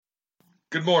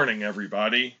Good morning,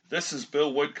 everybody. This is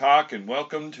Bill Woodcock, and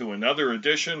welcome to another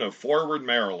edition of Forward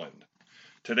Maryland.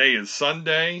 Today is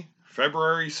Sunday,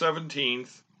 February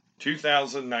 17th,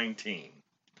 2019.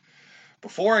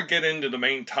 Before I get into the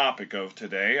main topic of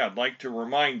today, I'd like to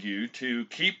remind you to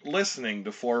keep listening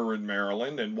to Forward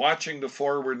Maryland and watching the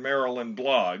Forward Maryland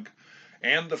blog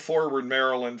and the Forward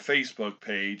Maryland Facebook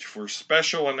page for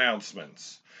special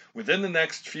announcements. Within the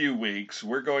next few weeks,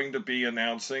 we're going to be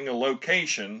announcing a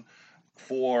location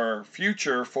for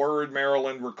future Forward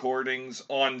Maryland recordings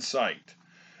on site.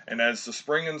 And as the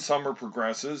spring and summer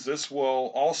progresses, this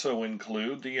will also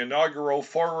include the inaugural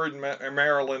Forward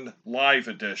Maryland Live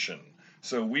Edition.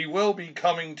 So we will be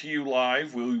coming to you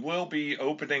live. We will be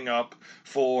opening up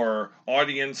for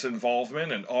audience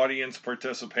involvement and audience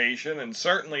participation and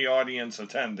certainly audience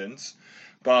attendance.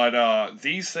 But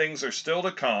these things are still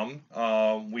to come.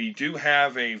 We do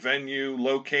have a venue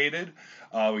located.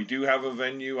 We do have a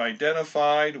venue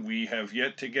identified. We have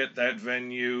yet to get that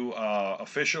venue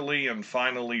officially and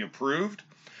finally approved.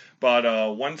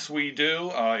 But once we do,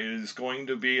 it is going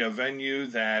to be a venue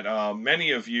that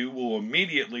many of you will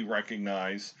immediately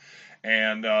recognize.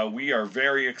 And we are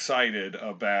very excited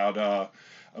about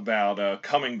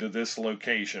coming to this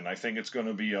location. I think it's going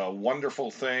to be a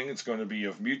wonderful thing. It's going to be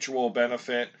of mutual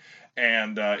benefit,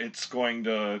 and it's going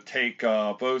to take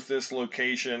both this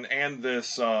location and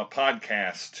this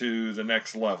podcast to the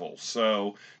next level.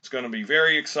 So it's going to be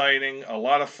very exciting, a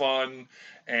lot of fun,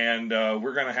 and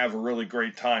we're going to have a really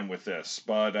great time with this.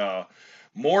 But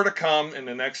more to come in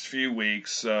the next few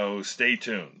weeks, so stay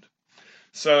tuned.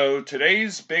 So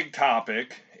today's big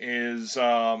topic is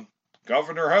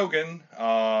Governor Hogan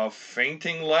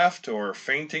fainting left or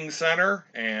fainting center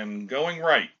and going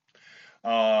right.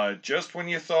 Just when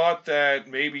you thought that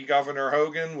maybe Governor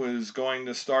Hogan was going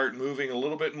to start moving a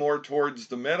little bit more towards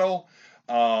the middle,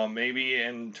 maybe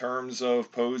in terms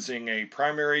of posing a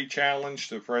primary challenge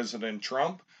to President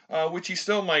Trump, which he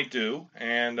still might do,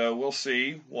 and we'll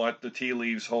see what the tea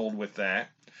leaves hold with that.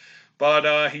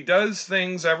 But he does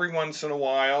things every once in a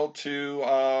while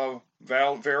to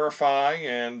verify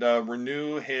and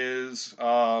renew his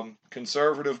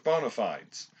conservative bona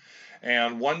fides.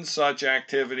 And one such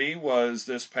activity was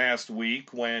this past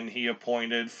week when he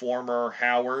appointed former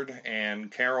Howard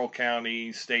and Carroll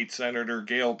County State Senator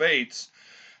Gail Bates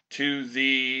to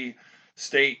the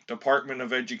State Department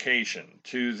of Education,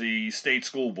 to the State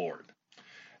School Board.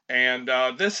 And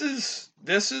this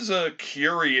is a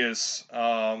curious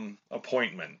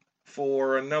appointment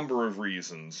for a number of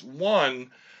reasons. One,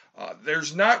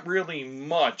 there's not really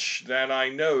much that I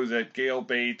know that Gail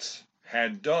Bates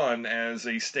had done as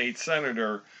a state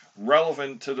senator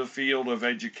relevant to the field of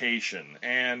education.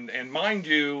 And mind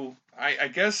you, I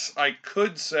guess I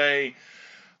could say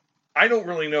I don't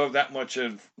really know that much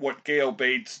of what Gail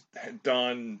Bates had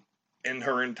done in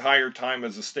her entire time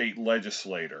as a state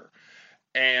legislator.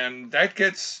 And that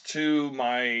gets to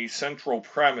my central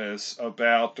premise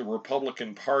about the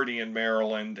Republican Party in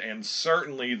Maryland and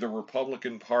certainly the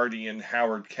Republican Party in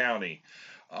Howard County.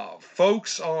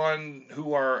 Folks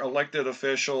who are elected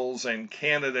officials and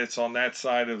candidates on that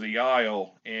side of the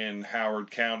aisle in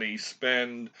Howard County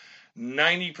spend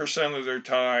 90% of their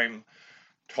time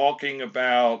talking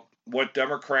about what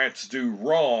Democrats do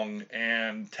wrong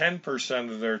and 10%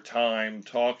 of their time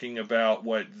talking about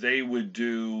what they would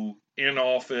do in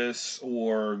office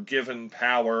or given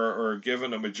power or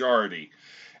given a majority.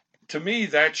 To me,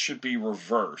 that should be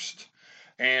reversed.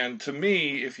 And to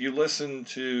me, if you listen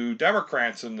to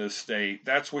Democrats in this state,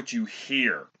 that's what you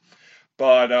hear.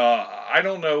 But I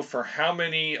don't know for how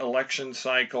many election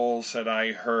cycles had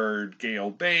I heard Gail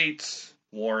Bates,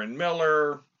 Warren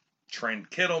Miller,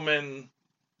 Trent Kittleman,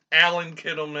 Alan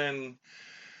Kittleman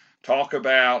talk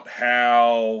about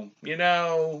how,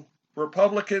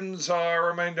 Republicans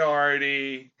are a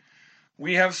minority.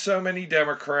 We have so many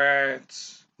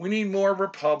Democrats. We need more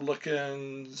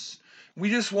Republicans. We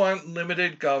just want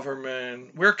limited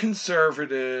government. We're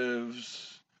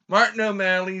conservatives. Martin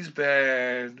O'Malley's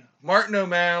bad. Martin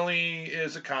O'Malley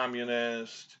is a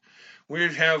communist.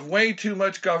 We have way too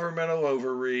much governmental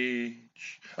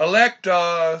overreach. Elect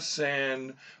us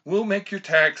and we'll make your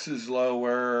taxes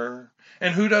lower.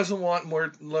 And who doesn't want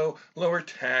lower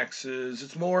taxes?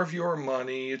 It's more of your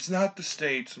money. It's not the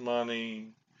state's money.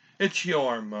 It's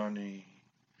your money.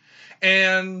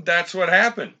 And that's what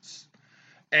happens.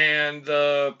 And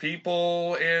the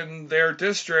people in their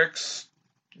districts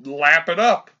lap it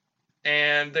up.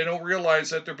 And they don't realize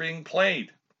that they're being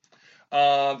played.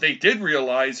 They did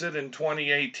realize it in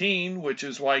 2018, which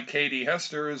is why Katie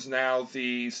Hester is now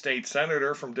the state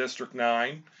senator from District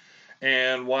 9.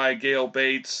 and why Gail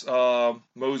Bates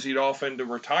moseyed off into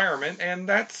retirement. And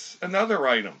that's another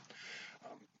item.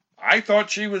 I thought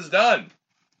she was done.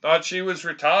 Thought she was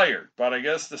retired, but I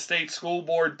guess the state school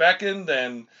board beckoned,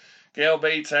 and Gail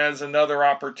Bates has another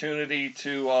opportunity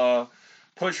to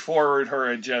push forward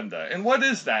her agenda. And what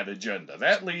is that agenda?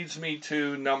 That leads me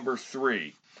to number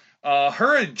 3.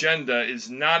 Her agenda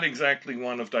is not exactly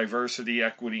one of diversity,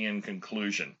 equity, and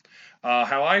inclusion.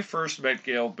 How I first met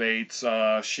Gail Bates,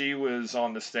 she was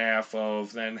on the staff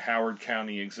of then Howard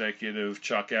County Executive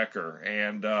Chuck Ecker,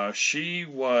 and she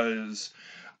was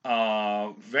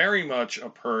very much a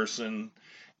person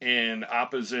in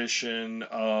opposition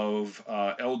of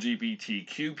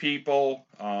LGBTQ people.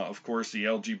 Of course, the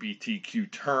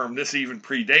LGBTQ term, this even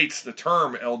predates the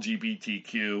term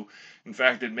LGBTQ. In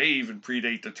fact, it may even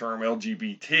predate the term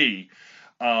LGBT.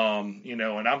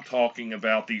 And I'm talking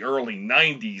about the early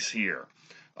 90s here.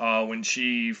 When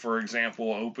she, for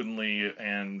example, openly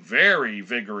and very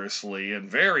vigorously and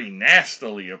very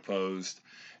nastily opposed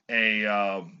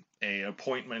a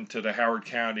appointment to the Howard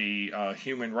County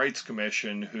Human Rights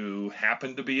Commission who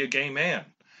happened to be a gay man,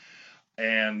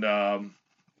 and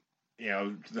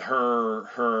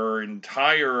her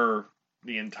entire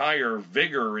the entire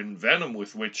vigor and venom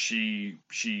with which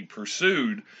she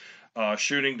pursued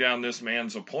shooting down this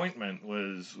man's appointment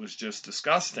was just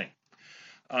disgusting.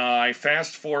 I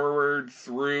fast forward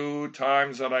through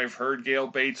times that I've heard Gail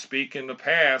Bates speak in the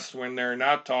past when they're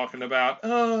not talking about,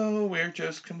 oh, we're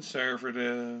just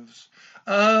conservatives.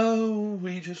 Oh,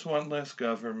 we just want less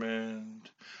government.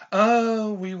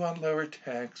 Oh, we want lower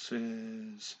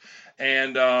taxes.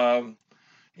 And,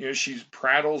 she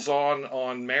prattles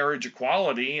on marriage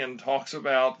equality and talks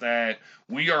about that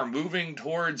we are moving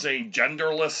towards a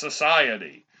genderless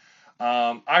society.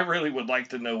 I really would like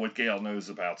to know what Gail knows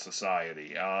about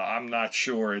society. I'm not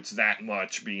sure it's that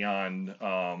much beyond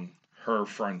her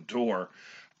front door,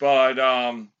 but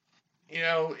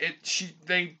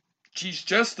she's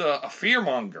just a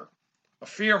fearmonger,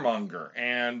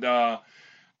 and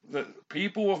the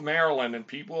people of Maryland and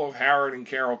people of Howard and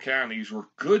Carroll counties were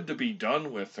good to be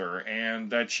done with her,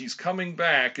 and that she's coming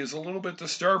back is a little bit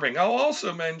disturbing. I'll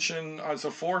also mention as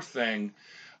a fourth thing.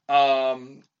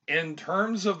 In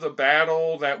terms of the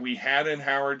battle that we had in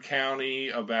Howard County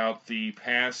about the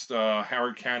past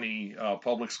Howard County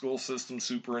Public School System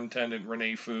Superintendent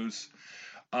Renee Foose,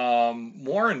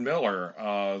 Warren Miller,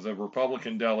 the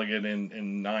Republican delegate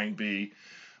in 9B,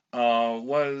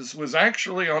 was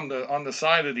actually on the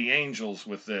side of the Angels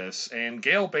with this, and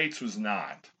Gail Bates was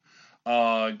not.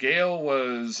 Gail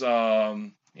was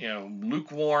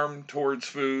lukewarm towards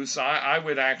Foose. I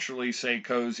would actually say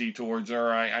cozy towards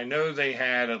her. I know they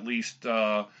had at least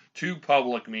 2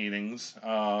 public meetings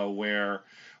where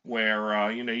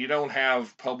you don't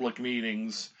have public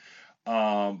meetings,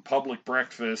 public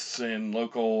breakfasts in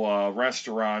local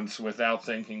restaurants without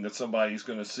thinking that somebody's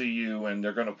going to see you and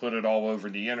they're going to put it all over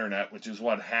the internet, which is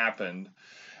what happened.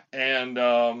 And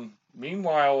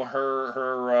meanwhile,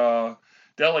 her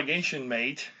delegation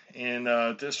mate in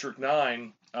District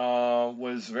 9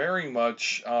 was very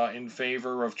much in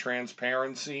favor of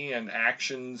transparency and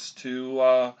actions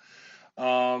to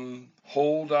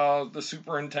hold the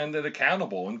superintendent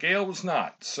accountable, and Gail was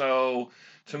not. So,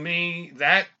 to me,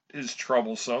 that is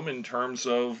troublesome in terms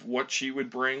of what she would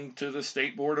bring to the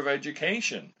State Board of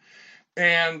Education.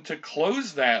 And to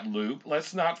close that loop,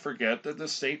 let's not forget that the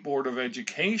State Board of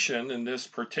Education and this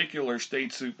particular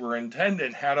state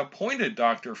superintendent had appointed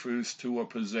Dr. Foose to a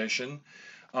position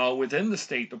within the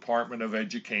State Department of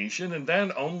Education, and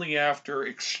then only after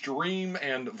extreme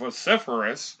and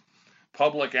vociferous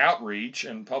public outreach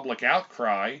and public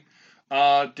outcry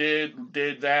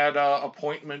did that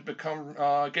appointment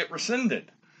get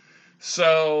rescinded.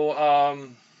 So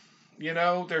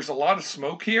there's a lot of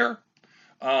smoke here,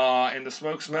 and the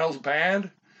smoke smells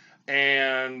bad.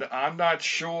 And I'm not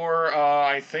sure.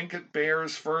 I think it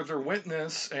bears further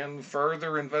witness and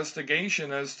further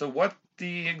investigation as to what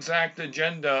the exact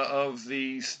agenda of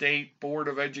the State Board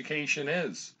of Education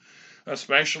is,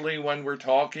 especially when we're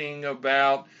talking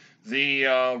about the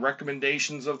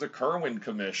recommendations of the Kirwan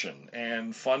Commission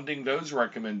and funding those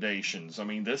recommendations. I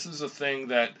mean, this is a thing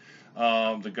that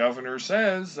the governor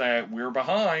says that we're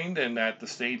behind and that the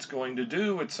state's going to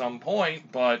do at some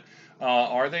point, but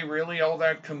are they really all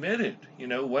that committed?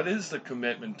 What is the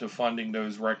commitment to funding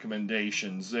those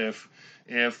recommendations if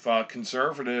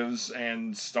conservatives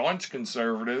and staunch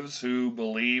conservatives who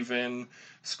believe in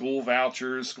school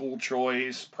vouchers, school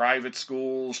choice, private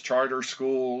schools, charter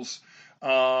schools,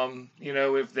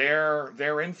 If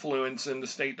their influence in the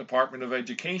State Department of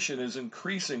Education is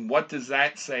increasing, what does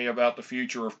that say about the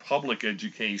future of public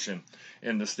education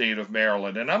in the state of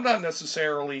Maryland? And I'm not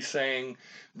necessarily saying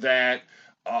that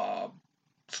uh,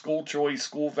 school choice,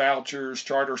 school vouchers,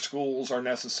 charter schools are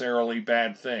necessarily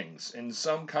bad things. In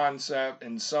some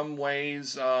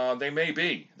ways, they may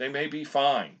be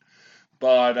fine.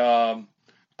 But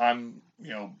I'm,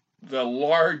 the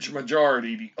large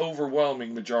majority, the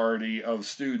overwhelming majority of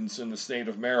students in the state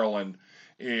of Maryland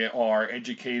are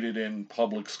educated in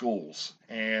public schools.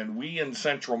 And we in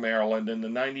Central Maryland, in the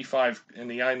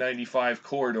I-95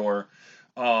 corridor,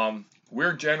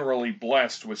 we're generally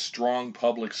blessed with strong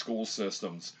public school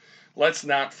systems. Let's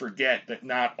not forget that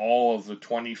not all of the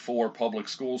 24 public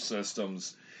school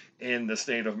systems in the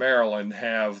state of Maryland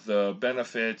have the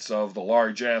benefits of the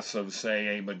largesse of,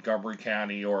 say, a Montgomery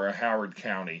County or a Howard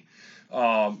County.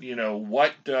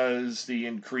 What does the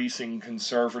increasing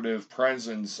conservative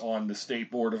presence on the State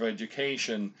Board of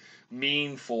Education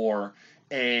mean for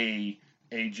a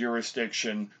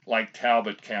jurisdiction like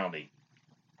Talbot County,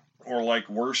 or like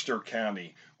Worcester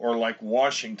County, or like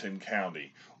Washington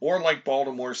County, or like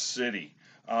Baltimore City?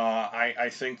 I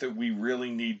think that we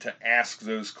really need to ask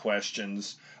those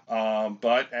questions.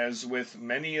 But as with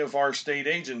many of our state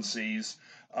agencies,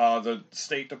 the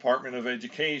State Department of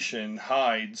Education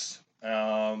hides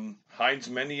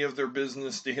many of their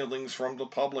business dealings from the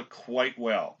public quite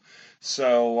well.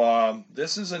 So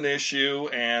this is an issue,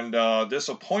 and this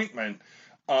appointment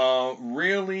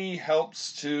really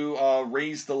helps to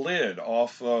raise the lid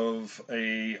off of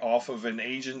an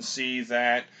agency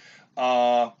that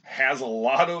has a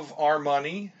lot of our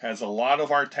money, has a lot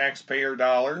of our taxpayer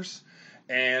dollars,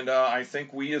 and I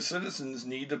think we as citizens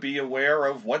need to be aware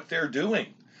of what they're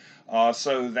doing.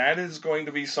 So that is going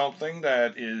to be something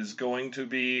that is going to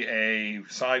be a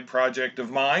side project of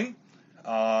mine.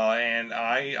 And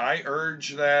I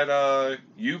urge that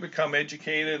you become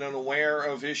educated and aware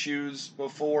of issues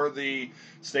before the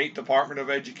State Department of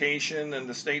Education and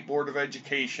the State Board of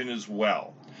Education as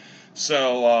well.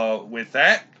 So, with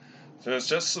that, there's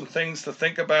just some things to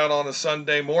think about on a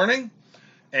Sunday morning.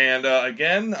 And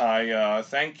again, I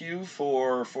thank you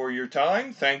for your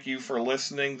time. Thank you for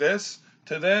listening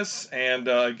to this. And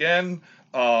again,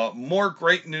 more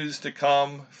great news to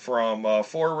come from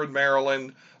Forward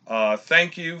Maryland.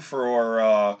 Thank you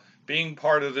for being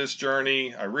part of this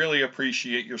journey. I really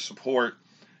appreciate your support.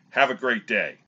 Have a great day.